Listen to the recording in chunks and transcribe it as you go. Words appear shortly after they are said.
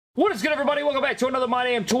What is good, everybody? Welcome back to another My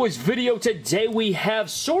Damn Toys video. Today we have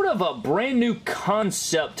sort of a brand new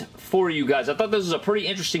concept for you guys. I thought this was a pretty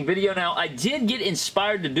interesting video. Now, I did get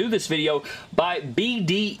inspired to do this video by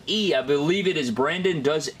BDE. I believe it is Brandon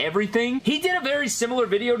Does Everything. He did a very similar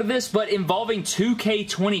video to this, but involving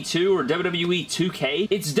 2K22 or WWE 2K.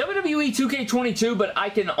 It's WWE 2K22, but I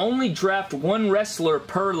can only draft one wrestler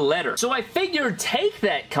per letter. So I figured take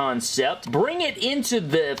that concept, bring it into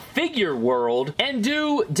the figure world, and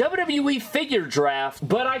do WWE figure draft,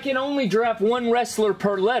 but I can only draft one wrestler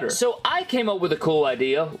per letter. So I came up with a cool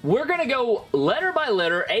idea. We're gonna go letter by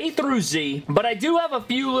letter, A through Z, but I do have a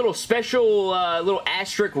few little special little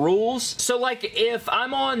asterisk rules. So like if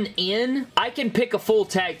I'm on N, I can pick a full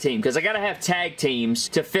tag team because I gotta have tag teams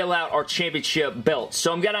to fill out our championship belts.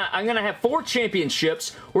 So I'm gonna have 4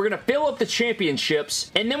 championships. We're gonna fill up the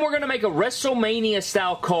championships, and then we're gonna make a WrestleMania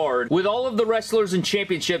style card with all of the wrestlers and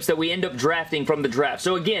championships that we end up drafting from the draft.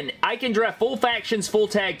 So again, I can draft full factions, full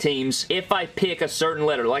tag teams if I pick a certain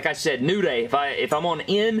letter. Like I said, New Day. If I'm on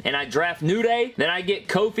N and I draft New Day, then I get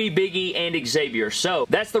Kofi, Big E, and Xavier. So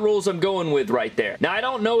that's the rules I'm going with right there. Now, I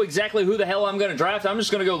don't know exactly who the hell I'm going to draft. I'm just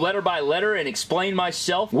going to go letter by letter and explain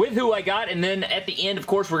myself with who I got, and then at the end, of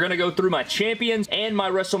course, we're going to go through my champions and my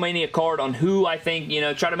WrestleMania card on who I think, you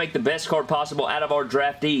know, try to make the best card possible out of our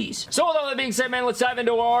draftees. So with all that being said, man, let's dive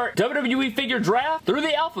into our WWE figure draft through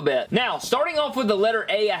the alphabet. Now, starting off with the letter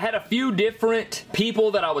A, I had a few different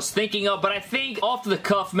people that I was thinking of, but I think off the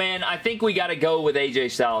cuff, man, I think we got to go with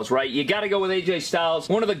AJ Styles, right? You got to go with AJ Styles,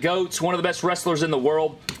 one of the GOATs, one of the best wrestlers in the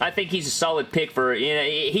world. I think he's a solid pick for, you know,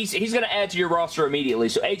 he's going to add to your roster immediately.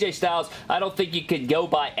 So AJ Styles, I don't think you could go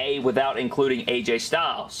by A without including AJ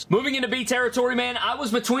Styles. Moving into B territory, man, I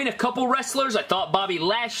was between a couple wrestlers. I thought Bobby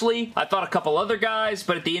Lashley, I thought a couple other guys,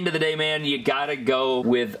 but at the end of the day, man, you got to go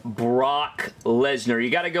with Brock Lesnar. You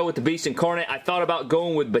got to go with the Beast Incarnate. I thought about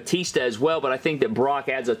going with Batista as well, but I think that Brock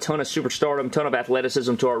adds a ton of superstardom, ton of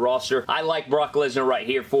athleticism to our roster. I like Brock Lesnar right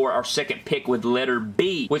here for our second pick with letter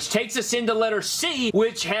B, which takes us into letter C,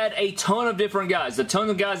 which had a ton of different guys, a ton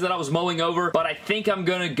of guys that I was mulling over, but I think I'm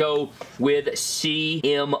gonna go with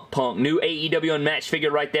CM Punk. New AEW Unmatched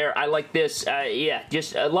figure right there. I like this. Yeah,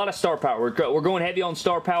 just a lot of star power. We're going heavy on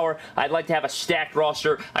star power. I'd like to have a stacked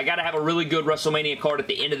roster. I gotta have a really good WrestleMania card at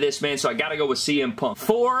the end of this, man, so I gotta go with CM Punk.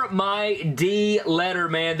 For my D letter,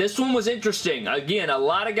 man, this one was interesting. Again, a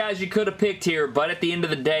lot of guys you could have picked here, but at the end of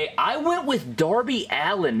the day, I went with Darby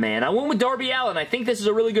Allin, man. I went with Darby Allin. I think this is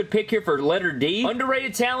a really good pick here for letter D.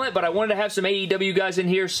 Underrated talent, but I wanted to have some AEW guys in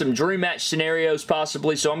here, some dream match scenarios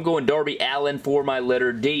possibly, so I'm going Darby Allin for my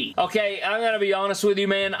letter D. Okay, I'm gonna be honest with you,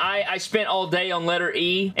 man. I spent all day on letter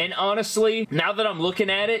E, and honestly, now that I'm looking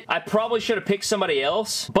at it, I probably should have picked somebody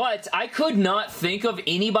else, but I could not think of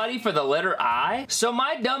anybody for the letter I, so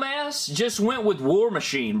my dumbass just went with War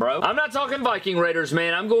Machine, bro. I'm not talking Viking Raiders,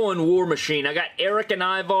 man. I'm going War Machine. I got Eric and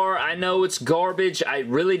Ivar. I know it's garbage. I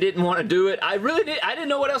really didn't want to do it. I didn't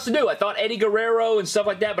know what else to do. I thought Eddie Guerrero and stuff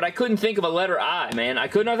like that, but I couldn't think of a letter I, man. I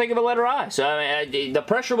could not think of a letter I. So, I mean, the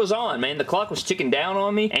pressure was on, man. The clock was ticking down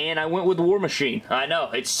on me, and I went with War Machine. I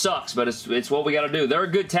know, it sucks, but it's what we got to do. They're a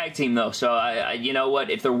good tag team, though, so you know what?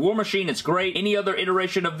 If they're War Machine, it's great. Any other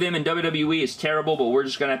iteration of them in WWE is terrible, but we're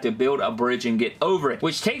just going to have to build a bridge and get over it.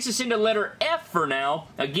 Which takes us into letter F for now.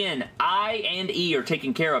 Again, I and E are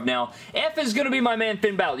taken care of now. F is going to be my man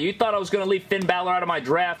Finn Balor. You thought I was going to leave Finn Balor out of my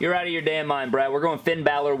draft? You're out of your damn mind, Brad. We're going Finn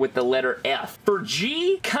Balor with the letter F. For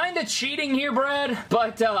G, kind of cheating here, Brad,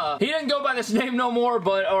 but he didn't go by this name no more,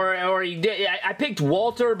 but or he did. I picked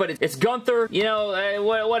Walter, but it's Gunther. You know,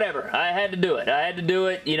 whatever. I had to do it. I had to do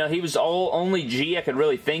it. You know, he was only G I could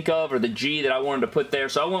really think of, or the G that I wanted to put there,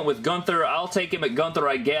 so I went with Gunther. I'll take him at Gunther,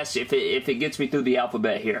 I guess, if it gets me through the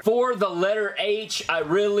alphabet here. For the letter H, I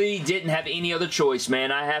really didn't have any other choice,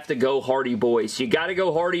 man. I have to go Hardy Boys. You gotta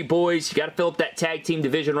go Hardy Boys. You gotta fill up that tag team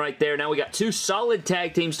division right there. Now we got 2 solid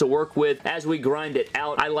tag teams to work with as we grind it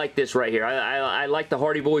out. I like this right here. I like the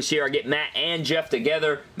Hardy Boys here. I get Matt and Jeff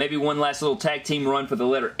together. Maybe one last little tag team run for the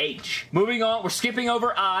letter H. Moving on, we're skipping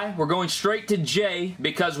over I. We're going straight to J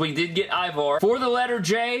because we did get Ivar. For the letter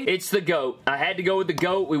J, it's the GOAT. I had to go with the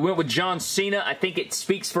GOAT. We went with John Cena. I think it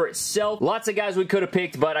speaks for itself. Lots of guys we could have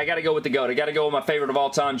picked, but I gotta go with the GOAT. I gotta go with my favorite of all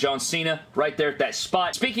time, John Cena, right there at that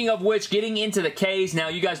spot. Speaking of which, getting into the K's, now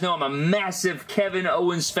you guys know I'm a massive Kevin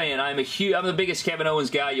Owens fan. I'm the biggest Kevin Owens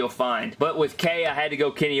guy you'll find. But with K, I had to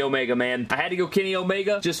go Kenny Omega, man. I had to go Kenny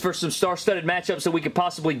Omega just for some star-studded matchups that we could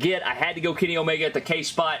possibly get. I had to go Kenny Omega at the K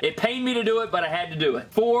spot. It pained me to do it, but I had to do it.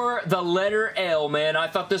 For the letter L, man, I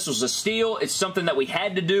thought this was a steal. It's something that we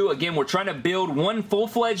had to do. Again, we're trying to build one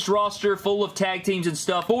full-fledged roster full of tag teams and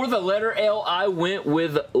stuff. For the letter L, I went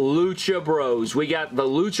with Lucha Bros. O's. We got the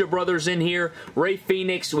Lucha Brothers in here, Rey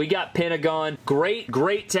Fenix, we got Pentagon.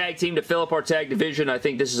 Great tag team to fill up our tag division. I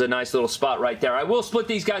think this is a nice little spot right there. I will split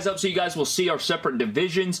these guys up so you guys will see our separate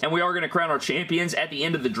divisions, and we are going to crown our champions at the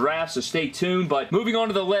end of the draft, so stay tuned. But moving on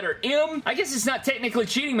to the letter M, I guess it's not technically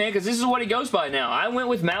cheating, man, because this is what he goes by now. I went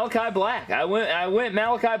with Malachi Black. I went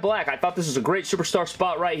Malachi Black. I thought this was a great superstar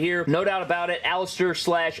spot right here. No doubt about it. Aleister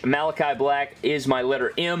 / Malachi Black is my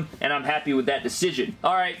letter M, and I'm happy with that decision.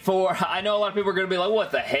 Alright, I know a lot of people are going to be like,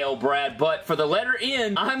 what the hell, Brad? But for the letter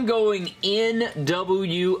N, I'm going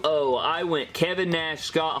NWO. I went Kevin Nash,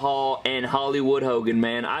 Scott Hall, and Hollywood Hogan,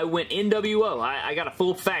 man. I went NWO. I got a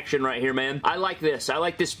full faction right here, man. I like this. I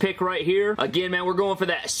like this pick right here. Again, man, we're going for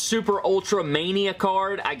that Super Ultra Mania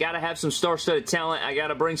card. I gotta have some star-studded talent. I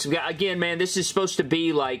gotta bring some guys. Again, man, this is supposed to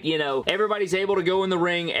be like, you know, everybody's able to go in the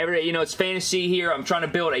ring. You know, it's fantasy here. I'm trying to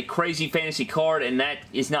build a crazy fantasy card, and that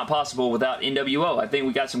is not possible without NWO. I think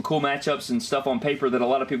we got some cool matchups and stuff on paper that a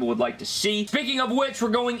lot of people would like to see. Speaking of which, we're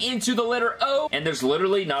going into the letter O, and there's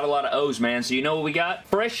literally not a lot of O's, man. So you know what we got?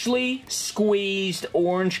 Freshly squeezed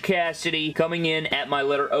Orange Cassidy coming in at my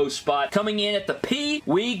letter O spot. Coming in at the P,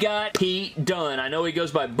 we got Pete Dunne. I know he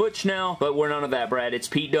goes by Butch now, but we're none of that, Brad. It's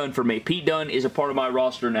Pete Dunne for me. Pete Dunne is a part of my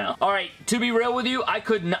roster now. Alright, to be real with you,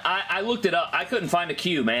 I looked it up. I couldn't find a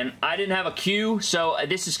Q, man. I didn't have a Q, so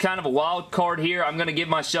this is kind of a wild card here. I'm going to give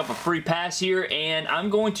myself a free pass here, and I'm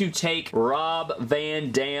going to take Rob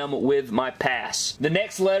Van Dam with my pass. The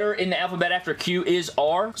next letter in the alphabet after Q is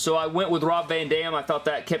R, so I went with Rob Van Dam. I thought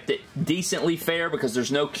that kept it decently fair because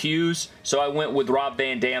there's no Qs, so I went with Rob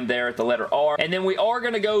Van Dam there at the letter R. And then we are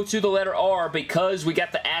going to go to the letter R because we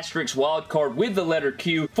got the asterisk wild card with the letter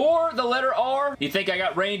Q. For the letter R, you think I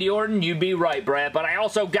got Randy Orton? You'd be right, Brad, but I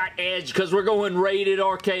also got Edge because we're going rated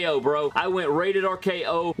RKO, bro. I went rated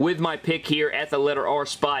RKO with my pick here at the letter R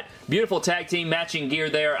spot. Beautiful tag team matching gear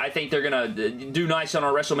there. I think they're going to do nice on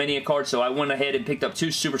our WrestleMania card, so I went ahead and picked up two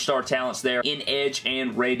superstar talents there in Edge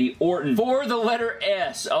and Randy Orton. For the letter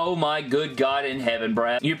S, oh my good God in heaven,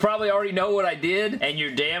 Brad. You probably already know what I did, and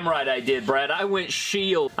you're damn right I did, Brad. I went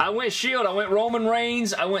Shield. I went Shield. I went Roman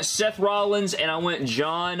Reigns. I went Seth Rollins, and I went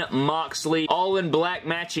Jon Moxley. All in black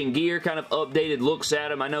matching gear, kind of updated looks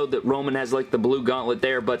at him. I know that Roman has like the blue gauntlet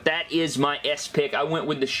there, but that is my S pick. I went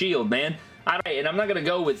with the Shield, man. And I'm not going to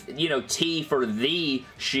go with, you know, T for the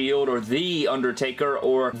Shield or the Undertaker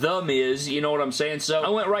or the Miz, you know what I'm saying? So I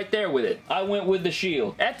went right there with it. I went with the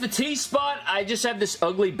Shield. At the T spot, I just have this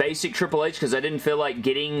ugly basic Triple H because I didn't feel like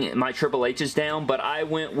getting my Triple H's down, but I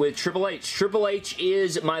went with Triple H. Triple H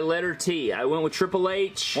is my letter T. I went with Triple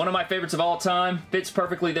H. One of my favorites of all time. Fits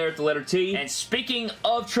perfectly there at the letter T. And speaking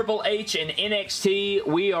of Triple H and NXT,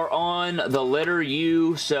 we are on the letter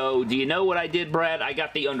U. So do you know what I did, Brad? I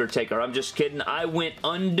got the Undertaker. I'm just kidding. I went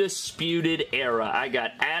Undisputed Era. I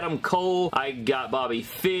got Adam Cole, I got Bobby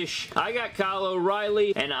Fish, I got Kyle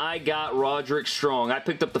O'Reilly, and I got Roderick Strong. I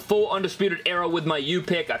picked up the full Undisputed Era with my U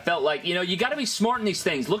pick. I felt like, you know, you got to be smart in these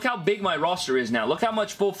things. Look how big my roster is now. Look how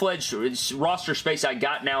much full-fledged roster space I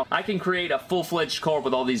got now. I can create a full-fledged card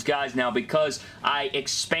with all these guys now because I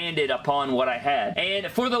expanded upon what I had. And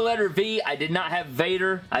for the letter V, I did not have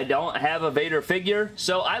Vader. I don't have a Vader figure,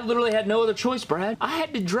 so I literally had no other choice, Brad. I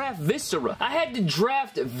had to draft Viscera. I had to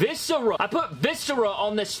draft Viscera. I put Viscera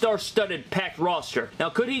on this star-studded packed roster.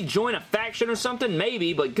 Now, could he join a faction or something?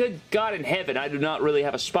 Maybe, but good God in heaven, I do not really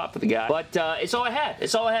have a spot for the guy. But it's all I had.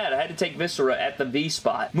 It's all I had. I had to take Viscera at the V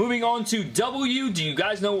spot. Moving on to W. Do you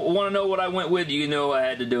guys want to know what I went with? You know I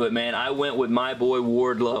had to do it, man. I went with my boy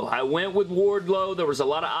Wardlow. I went with Wardlow. There was a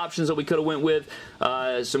lot of options that we could have went with.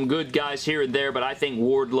 Some good guys here and there, but I think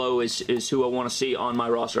Wardlow is who I want to see on my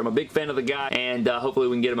roster. I'm a big fan of the guy, and hopefully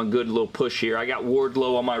we can get him a good little push here. I got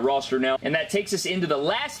Wardlow on my roster now, and that takes us into the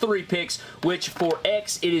last three picks, which for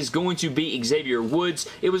X, it is going to be Xavier Woods.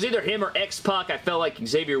 It was either him or X-Pac. I felt like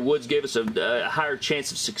Xavier Woods gave us a higher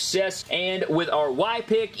chance of success, and with our Y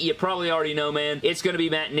pick, you probably already know, man, it's going to be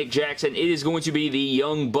Matt and Nick Jackson. It is going to be the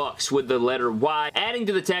Young Bucks with the letter Y. Adding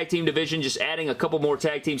to the tag team division, just adding a couple more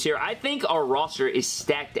tag teams here. I think our roster is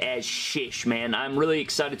stacked as shish, man. I'm really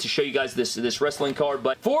excited to show you guys this wrestling card,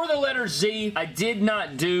 but for the letter Z, I did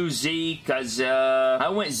not do Z because I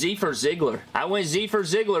went Z for Ziggler. I went Z for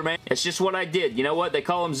Ziggler, man. It's just what I did. You know what? They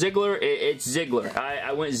call him Ziggler. It's Ziggler.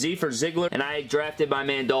 I went Z for Ziggler, and I drafted my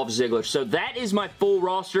man Dolph Ziggler. So that is my full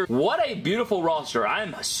roster. What a beautiful roster.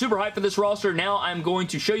 I'm super hyped for this roster. Now I'm going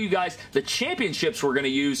to show you guys the championships we're going to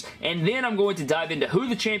use, and then I'm going to dive into who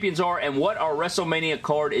the champions are and what our WrestleMania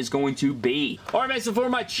card is going to be. Alright, man, so for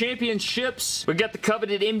my championships, we got the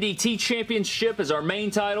coveted MDT Championship as our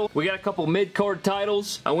main title. We got a couple mid-card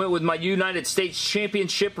titles. I went with my United States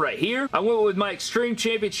Championship right here. I went with my Extreme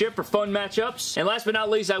Championship for fun matchups. And last but not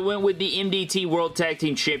least, I went with the MDT World Tag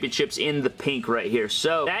Team Championships in the pink right here.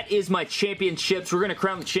 So that is my championships. We're going to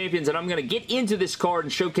crown the champions, and I'm going to get into this card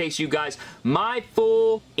and showcase you guys my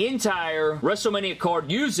full entire WrestleMania card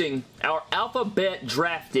using our Alphabet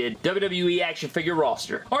drafted WWE action figure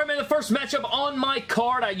roster. Alright, man, the first matchup on my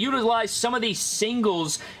card, I utilized some of these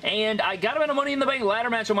singles, and I got them in a Money in the Bank ladder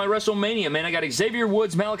match on my WrestleMania, man. I got Xavier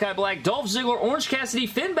Woods, Malachi Black, Dolph Ziggler, Orange Cassidy,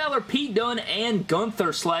 Finn Balor, Pete Dunne, and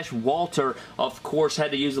Gunther/Walter. Of course,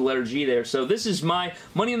 had to use the letter G there. So this is my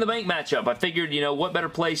Money in the Bank matchup. I figured, you know, what better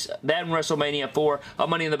place than WrestleMania for a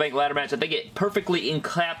Money in the Bank ladder match. I think it perfectly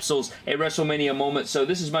encapsulates a WrestleMania moment. So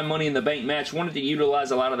this is my Money in the Bank match. Wanted to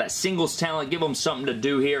utilize a lot of that singles talent, give them something to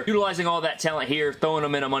do here. Utilizing all that talent here, throwing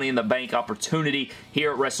them in a Money in the Bank opportunity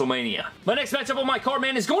here at WrestleMania. My next matchup on my card,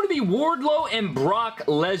 man, is going to be Wardlow and Brock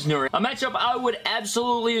Lesnar. A matchup I would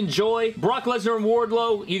absolutely enjoy. Brock Lesnar and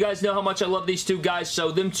Wardlow, you guys know how much I love these two guys,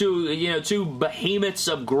 so them two, you know, two behemoths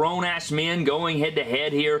of grown-ass men going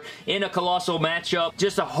head-to-head here in a colossal matchup.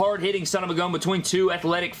 Just a hard-hitting son of a gun between two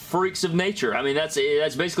athletic freaks of nature. I mean, that's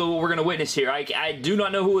basically what we're going to witness here. I do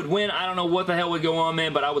not know who would win. I don't know what the hell would go on,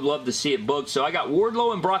 man, but I would love to see it booked. So I got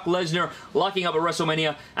Wardlow and Brock Lesnar locking up at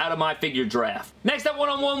WrestleMania out of my figure draft. Next up,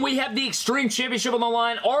 one-on-one, we have the Extreme Championship on the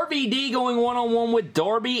line. RVD going one-on-one with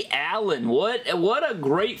Darby Allin. What a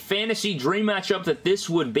great fantasy dream matchup that this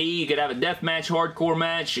would be. You could have a death match, hardcore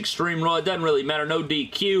match, Extreme Raw. It doesn't really matter. No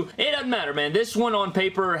DQ. It doesn't matter, man. This one on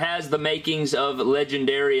paper has the makings of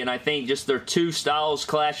legendary, and I think just their two styles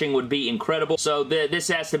clashing would be incredible. So this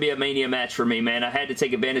has to be a Mania match for me, man. I had to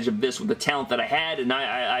take advantage of this with the talent that I had, and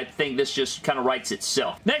I think this just kind of writes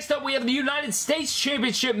itself. Next up, we have the United States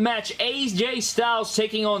Championship match. AJ Styles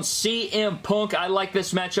taking on CM Punk. I like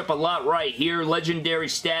this matchup a lot right here. Legendary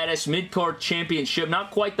status, mid-card championship.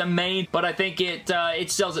 Not quite the main, but I think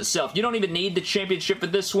it sells itself. You don't even need the championship for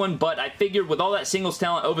this one, but I figured with all that singles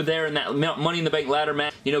talent over there in that Money in the Bank ladder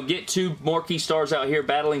match, you know, get two marquee stars out here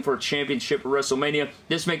battling for a championship at WrestleMania.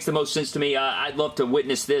 This makes the most sense to me. I'd love to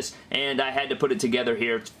witness this, and I had to put it together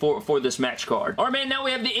here for this match card. Alright, man, now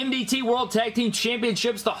we have the MDT World Tag Team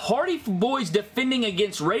Championships. The Hardy Boys defending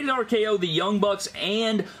against Rated RKO, the Young Bucks,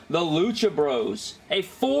 and the Lucha Bros. A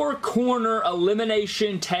four-corner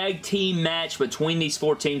elimination tag team match between these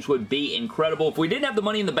four teams would be incredible. If we didn't have the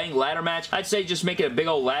Money in the Bank ladder match, I'd say just make it a big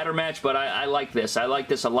old ladder match, but I like this. I like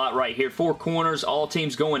this a lot right here. Four corners, all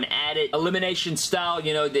teams going at it. Elimination style,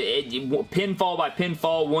 you know, pinfall by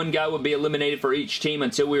pinfall. One guy would be eliminated for each team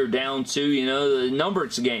until we were down to, you know, the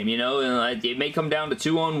numbers game, you know, and it may come down to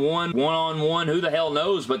 2-on-1, 1-on-1, who the hell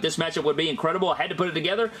knows, but this matchup would be incredible. I had to put it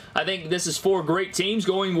together. I think this is four great teams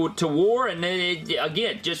going to war, and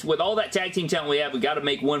again, just with all that tag team talent we have, we got to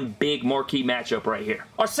make one big marquee matchup right here.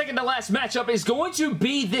 Our second to last matchup is going to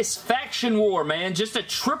be this faction war, man. Just a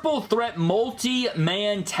triple threat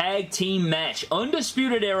multi-man tag team match.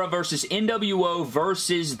 Undisputed Era versus NWO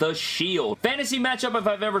versus The Shield. Fantasy matchup if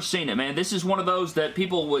I've ever seen it, man. This is one of those that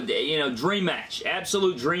people would, you know, dream match.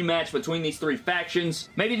 Absolute dream match between these three factions.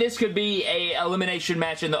 Maybe this could be a elimination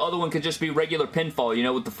match and the other one could just be regular pinfall, you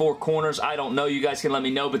know, with the four corners. I don't know. You guys can let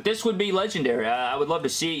me know, but this would be legendary. I would love to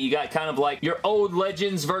see it. You got kind of like your old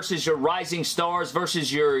legends versus your rising stars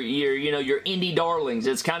versus your you know, your indie darlings.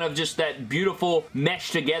 It's kind of just that beautiful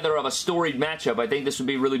mesh together of a storied matchup. I think this would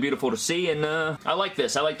be really beautiful to see, and I like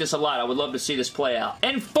this. I like this a lot. I would love to see this play out.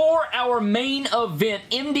 And for our main event,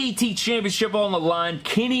 MDT Championship on the line,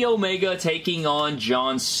 Kenny Omega taking on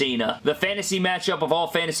John Cena. The fantasy matchup of all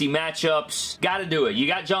fantasy matchups. Gotta do it. You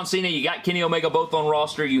got John Cena, you got Kenny Omega both on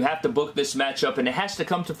roster. You have to book this matchup, and it has to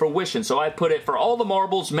come to fruition. So I put it for all the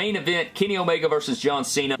marbles, main event, Kenny Omega versus John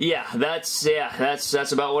Cena. Yeah, that's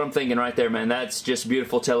about what I'm thinking right there, man. That's just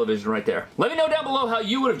beautiful television right there. Let me know down below how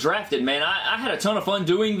you would have drafted, man. I had a ton of fun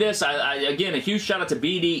doing this. Again, a huge shout out to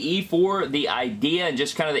BDE for the idea and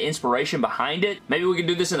just kind of the inspiration behind it. Maybe we can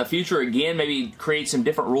do this in the future again. Maybe create some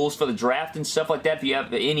different rules for the draft and stuff like that. If you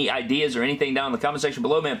have any ideas or anything down in the comment section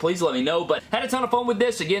below, man, please let me know. But had a ton of fun with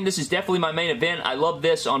this. Again, this is definitely my main event. I love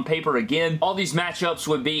this on paper again. All these matchups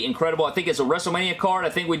would be incredible. I think it's a WrestleMania card. I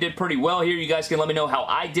think we did pretty well here. You guys can let me know how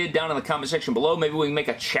I did down in the comment section below. Maybe we can make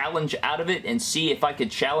a challenge out of it and see if I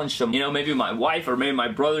could challenge some, you know, maybe my wife or maybe my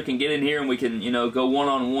brother can get in here and we can, you know, go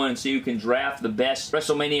one-on-one and see who can draft the best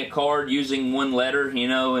WrestleMania card using one letter, you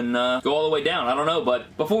know, and go all the way down. I don't know,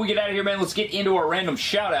 but before we get out of here, man, let's get into our random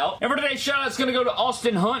shout-out. And for today's shout-out, it's going to go to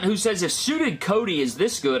Austin Hunt, who says, if Suited Cody is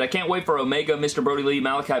this good, I can't wait for Omega, Mr. Brody Lee,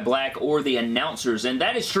 Malachi Black, or the announcers. And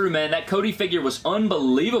that is true, man. That Cody figure was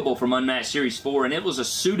unbelievable from Unmatched Series 4, and it was a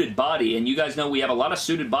suited body. And you guys know we have a lot of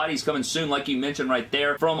suited bodies coming soon, like you mentioned collection right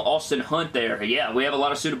there from Austin Hunt there. Yeah, we have a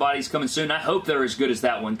lot of suited bodies coming soon. I hope they're as good as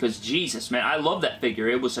that one, because Jesus, man, I love that figure.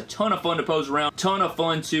 It was a ton of fun to pose around, ton of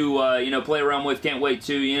fun to, you know, play around with. Can't wait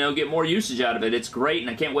to, you know, get more usage out of it. It's great, and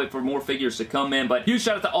I can't wait for more figures to come, man. But huge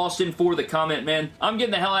shout out to Austin for the comment, man. I'm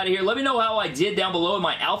getting the hell out of here. Let me know how I did down below in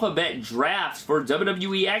my alphabet drafts for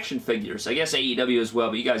WWE action figures. I guess AEW as well,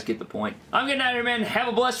 but you guys get the point. I'm getting out of here, man. Have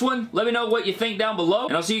a blessed one. Let me know what you think down below,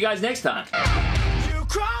 and I'll see you guys next time. You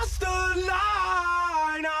crossed